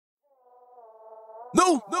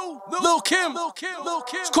Lil Kim.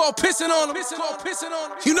 It's called Pissin on him.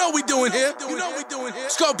 You know we doing here.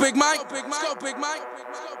 Let's go, Big Mike.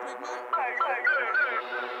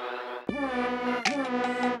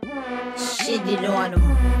 Shit it on him.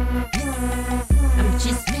 I'm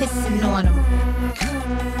just pissing on him.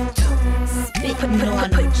 Spitting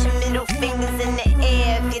on him. Put your middle fingers in the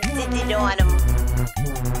air if you did it on him.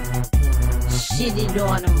 Shit it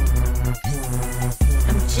on him.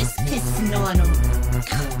 I'm just pissing on him.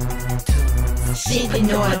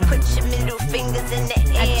 Shitting on him. Put your middle fingers in the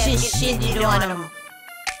air. I just shit it on him.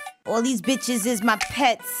 All these bitches is my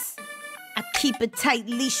pets. I keep a tight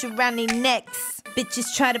leash around their necks.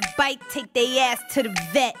 Bitches try to bite, take their ass to the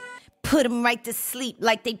vet. Put them right to sleep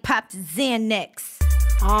like they popped Xanax.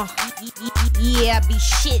 Yeah, I be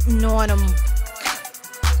shitting on them.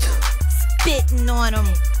 Spitting on them.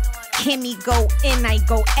 Kimmy go in, I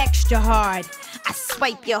go extra hard. I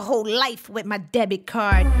swipe your whole life with my debit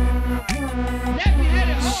card.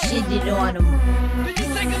 Shit it on them. I'm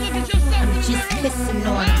just pissing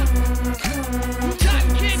on them.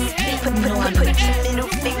 Spitting on them. Put your middle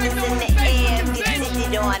fingers in the air if you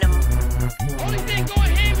did it on him.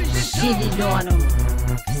 Shit it on them.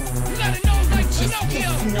 I'm just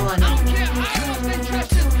pissing on them.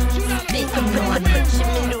 Spitting on them. Put your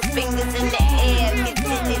middle fingers in the air if you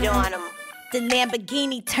did it on him. The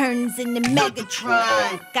Lamborghini turns into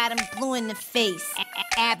Megatron. Got him blue in the face.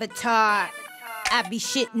 Avatar. I be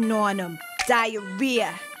shitting on him.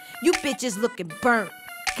 Diarrhea. You bitches looking burnt.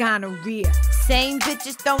 Gonorrhea. Same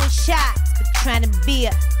bitches throwing shots, but trying to be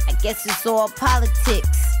her. I guess it's all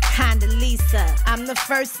politics. Condoleezza. I'm the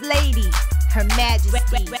first lady. Her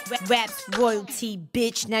Majesty. Raps royalty,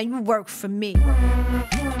 bitch. Now you work for me.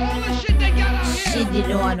 Shit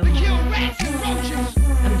it on him.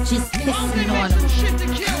 I'm just pissing on him.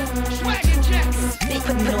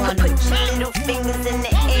 Spitting on him. Put your middle fingers in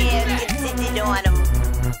the air if you did it on him.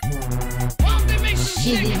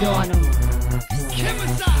 Shit it on him.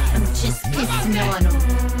 I'm just pissing on him.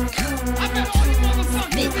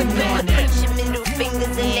 Spitting on him. Put your middle fingers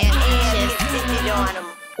in the air if you did it on him.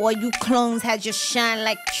 All you clones had your shine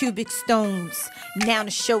like cubic stones. Now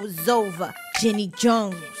the show is over. Jenny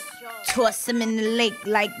Jones. Toss him in the lake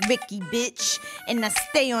like Ricky, bitch. And I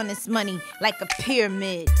stay on this money like a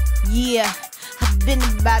pyramid. Yeah, I've been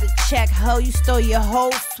about to check, ho. You stole your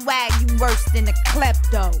whole swag, you worse than a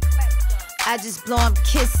klepto. I just blow 'em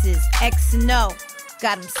kisses, X and O.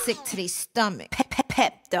 Got 'em sick to their stomach,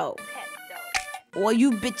 Pepto. All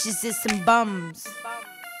you bitches is some bums.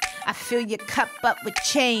 I fill your cup up with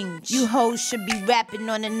change. You hoes should be rapping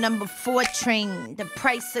on the number 4 train. The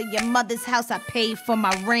price of your mother's house I paid for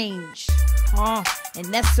my range.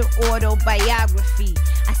 And that's an autobiography.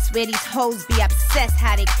 I swear these hoes be obsessed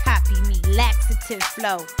how they copy me. Laxative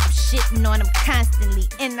flow. I'm shitting on them constantly.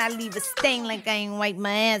 And I leave a stain like I ain't wiped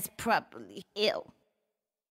my ass properly. Ew.